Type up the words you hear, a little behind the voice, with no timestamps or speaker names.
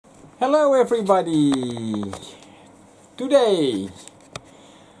Hello everybody! Today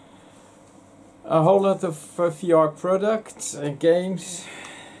a whole lot of VR products and games.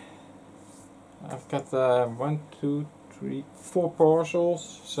 I've got 4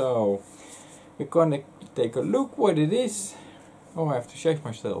 parcels, so we're gonna take a look what it is. Oh, I have to shave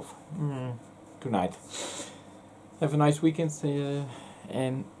myself tonight. Have a nice weekend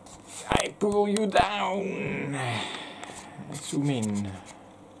and I pull you down. Zoom in.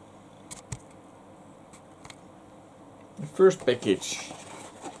 The first package.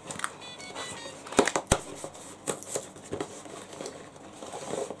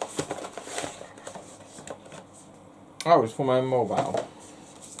 Oh, it's for my mobile.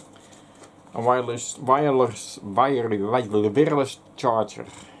 A wireless charger.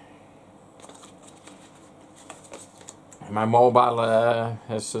 My mobile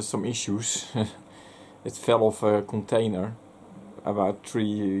has some issues. It fell off a container about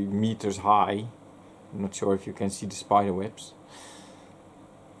 3 meters high. I'm not sure if you can see the spider webs.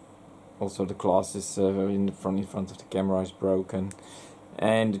 Also the glass is in front of the camera is broken.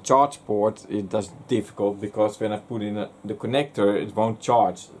 And the charge port, it does difficult because when I put in the connector it won't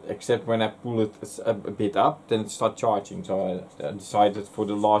charge. Except when I pull it a bit up, then it starts charging. So I decided for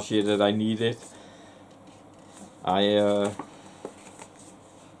the last year that I need it. I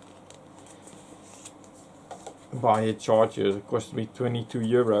buy a charger. It cost me 22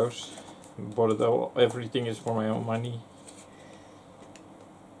 euros. Bought it all, everything is for my own money.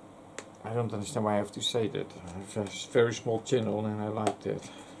 I don't understand why I have to say that. I have a very small channel and I like that.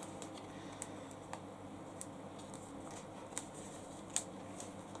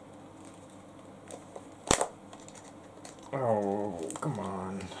 Oh, come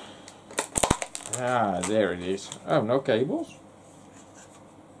on. Ah, there it is. Oh, no cables?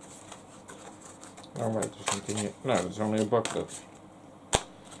 Oh wait, there's something here. No, it's only a booklet.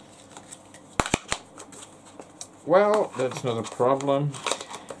 Well, that's not a problem.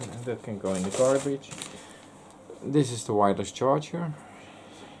 That can go in the garbage. This is the wireless charger.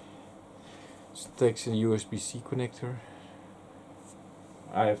 It takes a USB-C connector.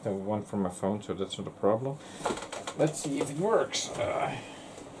 I have the one from my phone, so that's not a problem. Let's see if it works.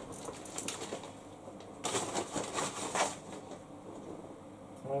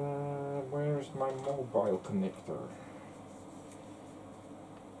 Where's my mobile connector?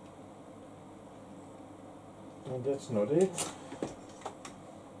 And that's not it.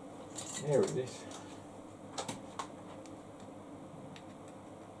 There it is.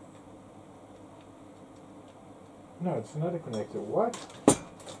 No, it's another connector. What?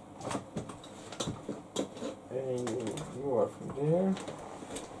 And you are from there.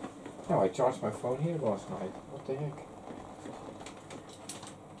 No, I charged my phone here last night. What the heck?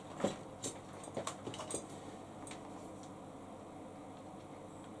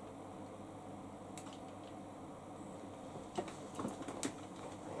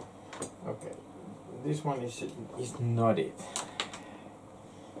 Okay, this one is not it.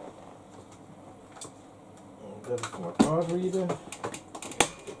 That is my card reader.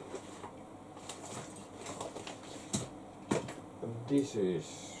 This is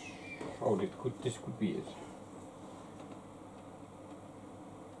this could be it.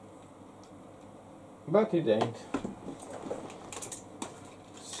 But it ain't.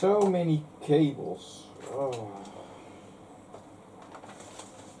 So many cables. Oh.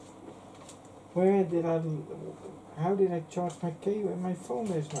 How did I charge my cable? My phone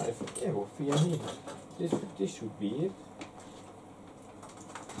is not. Yeah, well, via here. This should be it.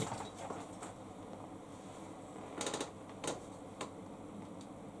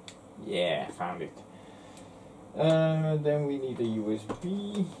 Yeah, found it. Then we need a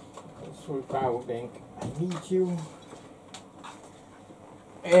USB. Also a power bank. I need you.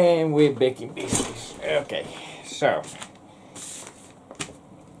 And we're back in business. Okay, so.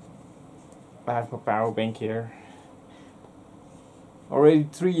 I have my power bank here. Already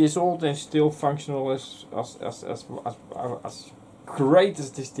 3 years old and still functional as great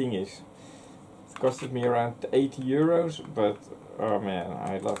as this thing is. It costed me around 80 euros, but oh man,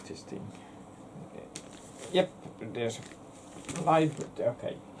 I love this thing. Yep, there's a light,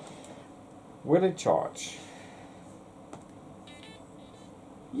 okay. Will it charge?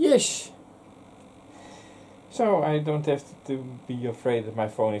 Yes! So I don't have to be afraid that my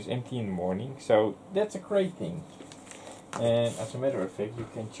phone is empty in the morning, so that's a great thing. And as a matter of fact, you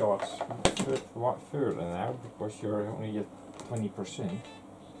can charge further now because you're only at 20%.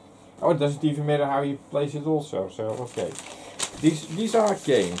 Oh, it doesn't even matter how you place it also, so okay. These are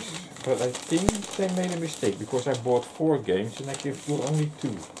games, but I think they made a mistake because I bought 4 games and I give you only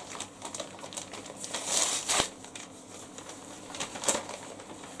 2.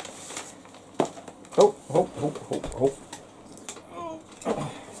 Oh, oh, oh, oh, oh.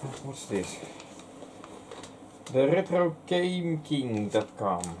 What's this? The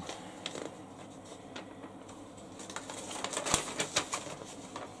RetroGameKing.com.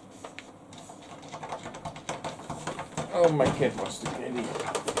 Oh, my cat wants to get in.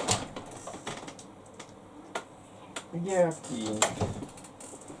 Ja, kind.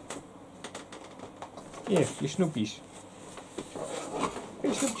 Hier, je snoepjes.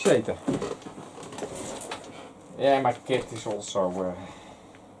 Je snoepjes eten. Yeah, my cat is also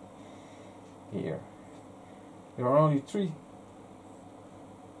here. There are only 3.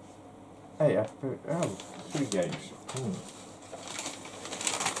 Hey, I put 3 games.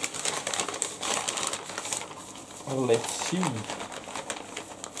 Well, let's see.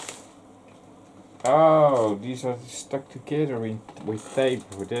 Oh, these are stuck together with tape.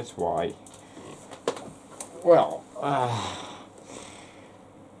 That's why. Well,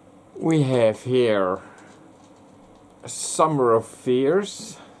 we have here Summer of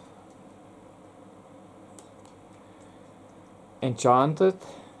Fears, Enchanted.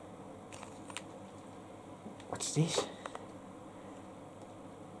 What's this?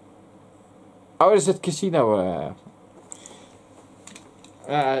 Oh, is it Casino?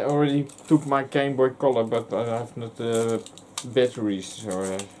 I already took my Game Boy Color, but I have not batteries,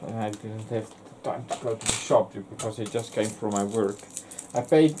 so I didn't have time to go to the shop because it just came from my work. I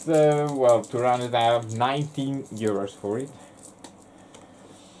paid, well, to round it out, €19 for it.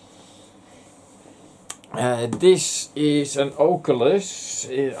 This is an Oculus.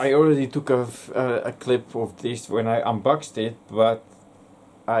 I already took a clip of this when I unboxed it, but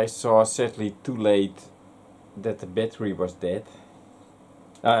I saw sadly too late that the battery was dead.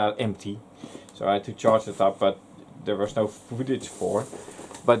 Empty. So I had to charge it up, but there was no footage for.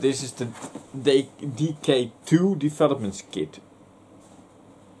 But this is the DK2 development kit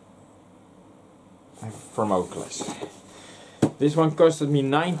from Oculus. This one costed me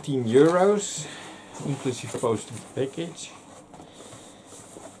 €19, inclusive postage package.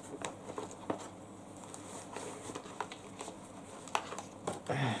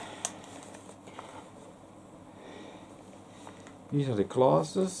 These are the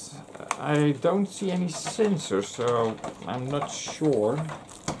glasses. I don't see any sensors, so I'm not sure,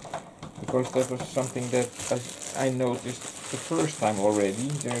 because that was something that I noticed the first time already.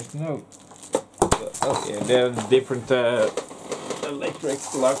 There's no... oh yeah, there are different electric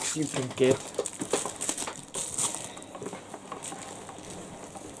plugs you can get.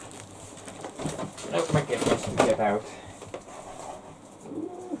 Oh, my cat wants to get out.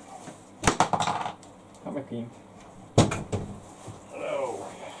 Come on,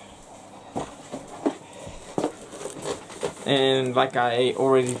 and like I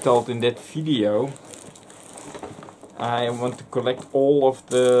already told in that video, I want to collect all of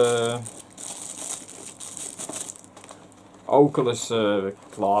the Oculus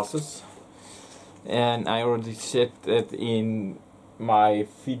glasses, and I already said that in my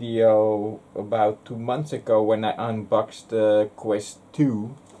video about 2 months ago when I unboxed the Quest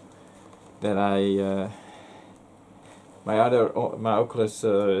 2 that my Oculus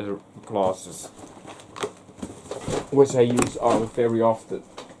glasses, which I use very often,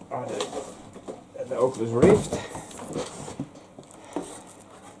 are the Oculus Rift.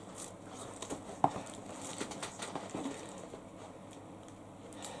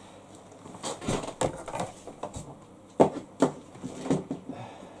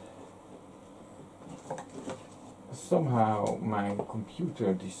 Somehow my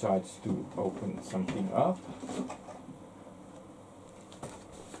computer decides to open something up.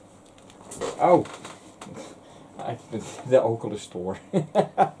 Oh! The Oculus store.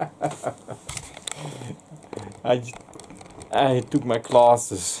 I took my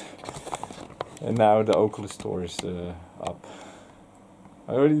glasses and now the Oculus store is up.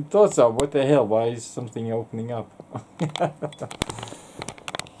 I already thought so. What the hell? Why is something opening up?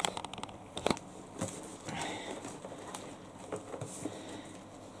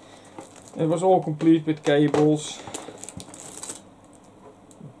 It was all complete with cables,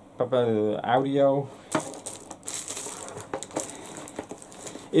 audio.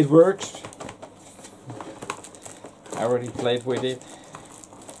 It works. I already played with it.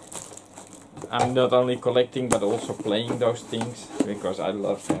 I'm not only collecting but also playing those things because I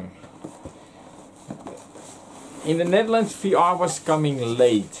love them. In the Netherlands, VR was coming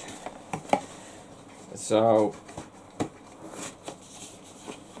late, so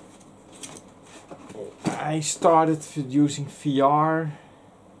I started using VR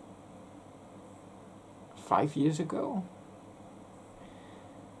 5 years ago,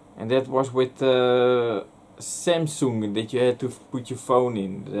 and that was with Samsung that you had to put your phone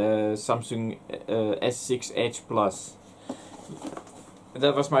in, the Samsung S6 Edge Plus.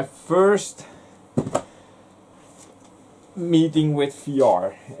 That was my first meeting with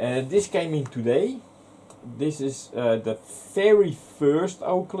VR. This came in today. This is the very first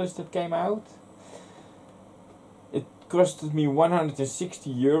Oculus that came out. It costed me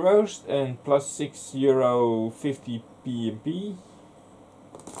 160 euros and plus €6.50 P&P.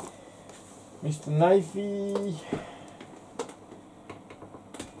 Mr. Knifey.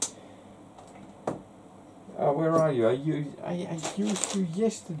 Oh, where are you? I used you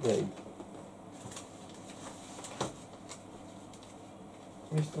yesterday.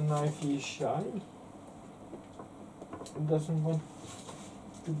 Mr. Knifey is shy. Doesn't want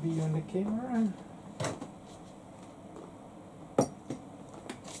to be on the camera.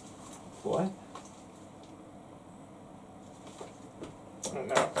 What? No,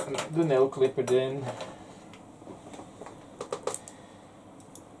 the nail clipper then.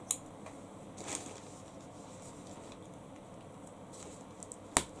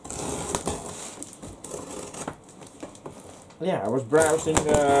 Yeah, I was browsing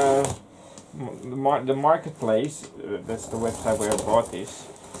the marketplace. That's the website where I bought this,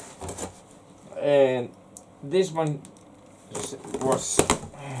 and this one was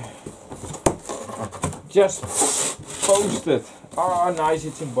just posted. Oh, nice!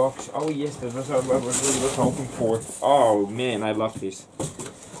 It's in box. Oh yes, that was what I was hoping for. Oh man, I love this.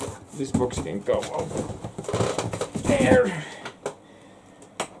 This box can go over there.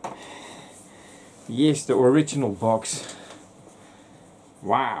 Yes, the original box.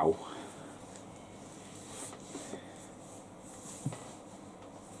 Wow.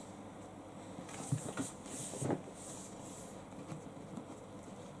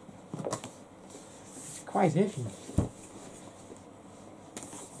 It's quite heavy.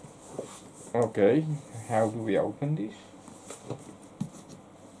 Okay, how do we open this?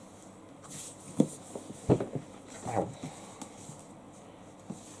 Ow.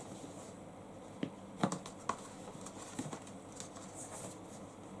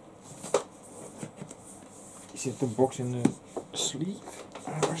 Is it the box in the sleeve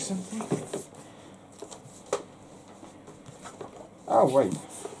or something? Oh wait,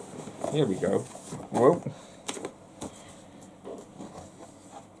 here we go. Whoa.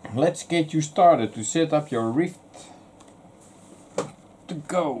 Let's get you started to set up your Rift to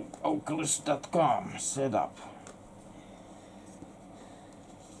go. Oculus.com setup.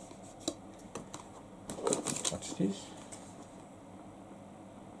 What's this?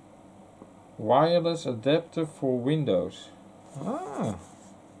 Wireless adapter for Windows. Ah.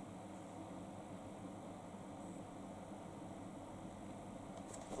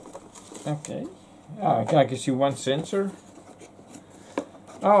 Okay. Ah, I can see one sensor.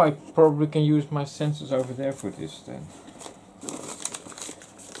 Oh, I probably can use my sensors over there for this then.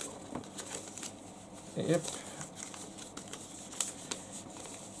 Yep.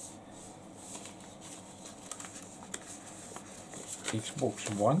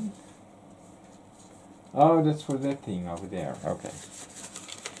 Xbox One. Oh, that's for that thing over there. Okay.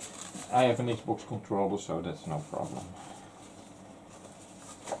 I have an Xbox controller, so that's no problem.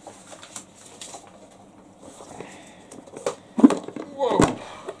 Whoa!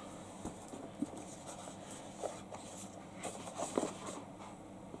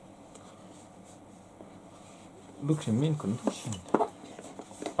 Looks in mint condition.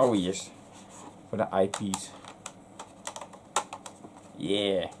 Oh yes, for the eyepiece.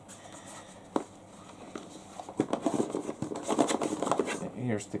 Yeah.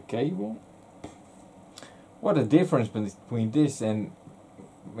 Here's the cable. What a difference between this and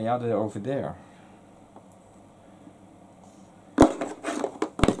the other over there.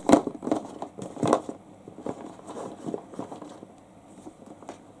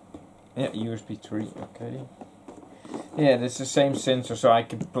 Yeah, USB 3, okay. Yeah, that's the same sensor, so I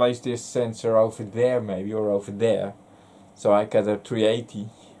can place this sensor over there maybe, or over there. So I got a 380,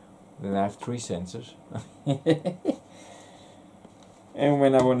 then I have 3 sensors. And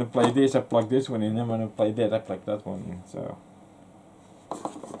when I want to play this, I plug this one in, and when I play that, I plug that one in, so.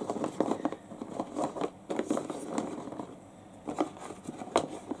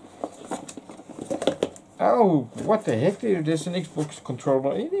 Oh, what the heck, there's an Xbox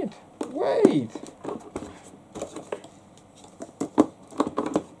controller in it. Wait.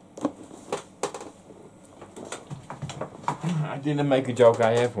 I didn't make a joke,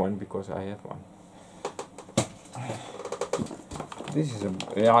 I have one, because I have one. This is a,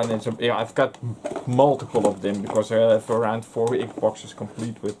 yeah, and it's a, yeah, I've got multiple of them, because I have around 4 Xboxes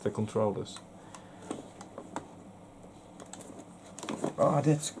complete with the controllers. Oh,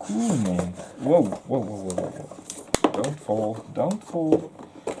 that's cool, man. Whoa, whoa, whoa, whoa, whoa, whoa. Don't fall, don't fall.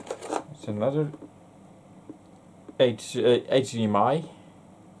 It's another HDMI.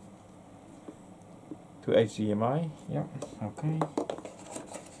 To HDMI, yeah, okay.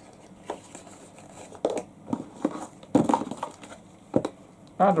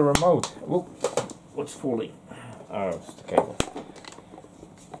 Ah, the remote. Whoa, what's falling? Oh, it's the cable.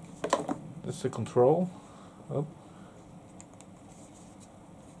 That's the control. Oh.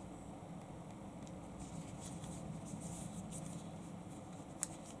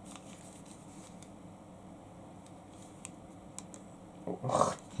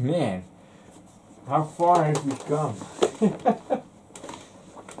 Oh, man, how far have we come?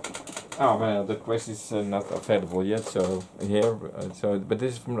 Oh well, the Quest is not available yet, so here, but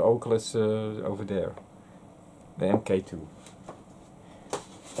this is from the Oculus over there, the MK2.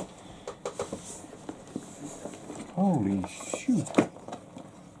 Holy shoot!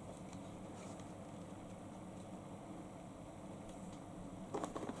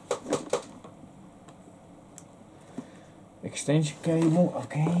 Extension cable,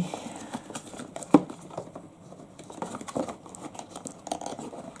 okay.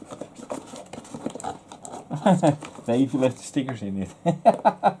 They even left the stickers in it.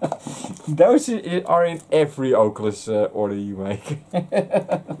 Those are in every Oculus order you make.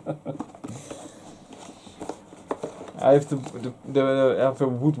 I have I have a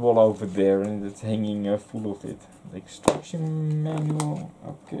wood wall over there and it's hanging full of it. The instruction manual,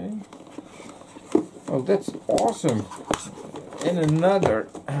 okay. Oh, that's awesome. And another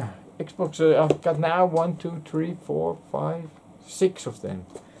Xbox. I've got now 1, 2, 3, 4, 5, 6 of them.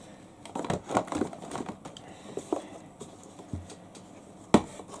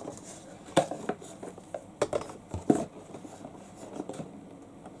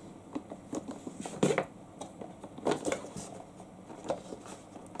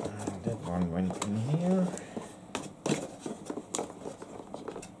 That one went in here.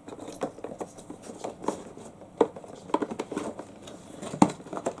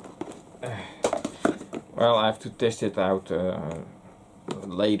 Well, I have to test it out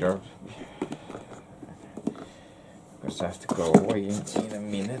later, because I have to go away in a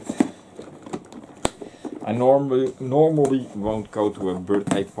minute. I normally won't go to a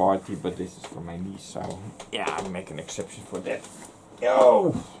birthday party, but this is for my niece, so yeah, I make an exception for that.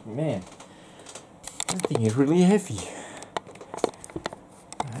 Oh man, that thing is really heavy.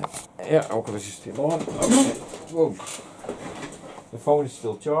 Yeah, Oculus is still on. Okay. Whoa. The phone is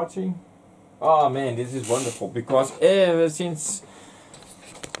still charging. Oh man, this is wonderful, because ever since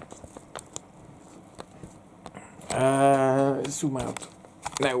zoom out.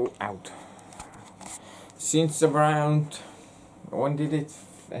 No, out. Since around, when did it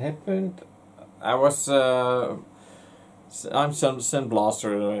happen? I was I'm some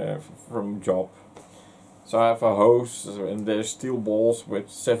sandblaster from job, so I have a hose and there's steel balls with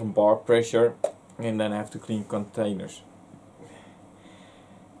 7 bar pressure, and then I have to clean containers.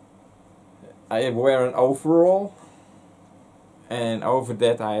 I wear an overall, and over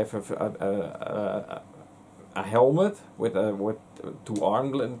that I have a helmet with 2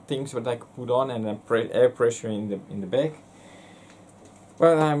 arm things that I can put on, and then air pressure in the back.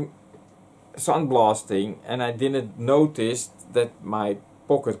 But I'm sunblasting, and I didn't notice that my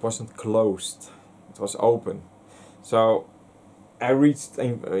pocket wasn't closed; it was open. So I reached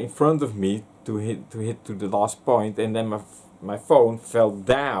in front of me to hit to the last point, and then my phone fell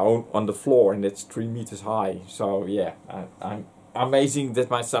down on the floor, and it's 3 meters high. So yeah, I'm amazing that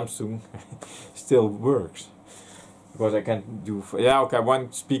my Samsung still works, because I can do. Yeah, okay,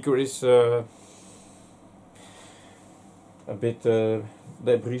 one speaker is a bit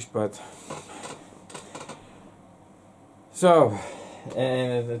debris, but so,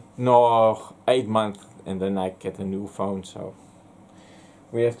 and no, 8 months, and then I get a new phone. So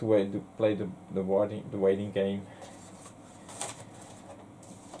we have to wait to play the waiting game.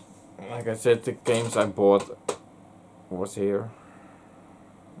 Like I said, the games I bought was here.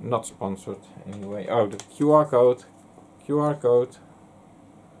 Not sponsored anyway. Oh, the QR code. QR code.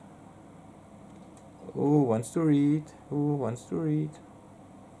 Who wants to read? Who wants to read?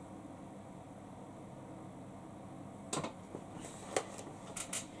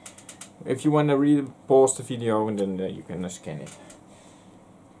 If you want to read, pause the video and then you can scan it.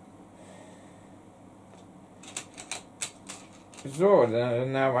 So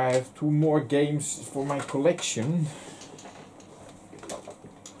now I have 2 more games for my collection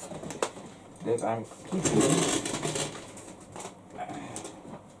that I'm keeping.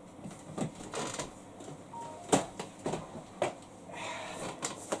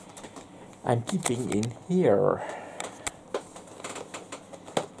 I'm keeping in here.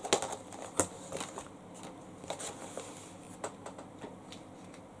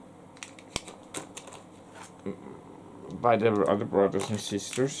 by their other brothers and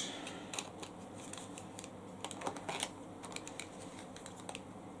sisters.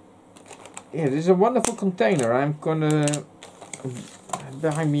 Yeah, this is a wonderful container. I'm gonna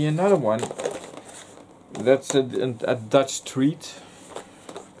buy me another one. That's a Dutch treat.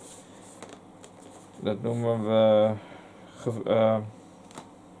 Dat noemen we...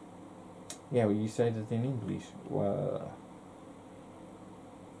 yeah, you say that in English.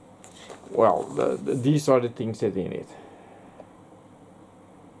 Well, these are the things that are in it.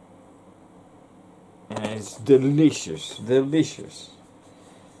 And it's delicious, delicious.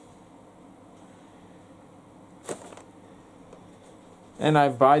 And I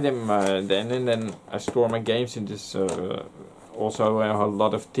buy them then, and then I store my games in this. Also, a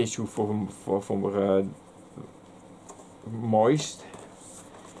lot of tissue for moist.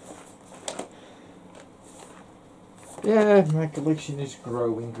 Yeah, my collection is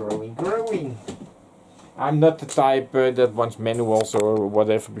growing, growing, growing. I'm not the type that wants manuals or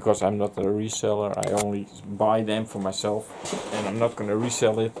whatever, because I'm not a reseller. I only buy them for myself, and I'm not gonna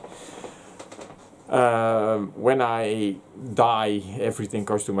resell it. When I die, everything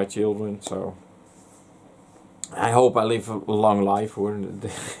goes to my children, so I hope I live a long life. Or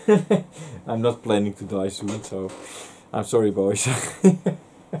I'm not planning to die soon, so I'm sorry, boys.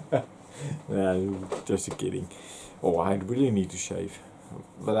 Nah, just kidding. Oh, I really need to shave,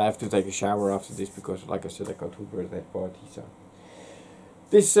 but I have to take a shower after this because, like I said, I go to a birthday party. So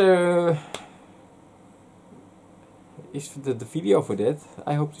this is the video for that.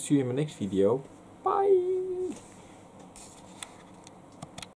 I hope to see you in my next video. Bye.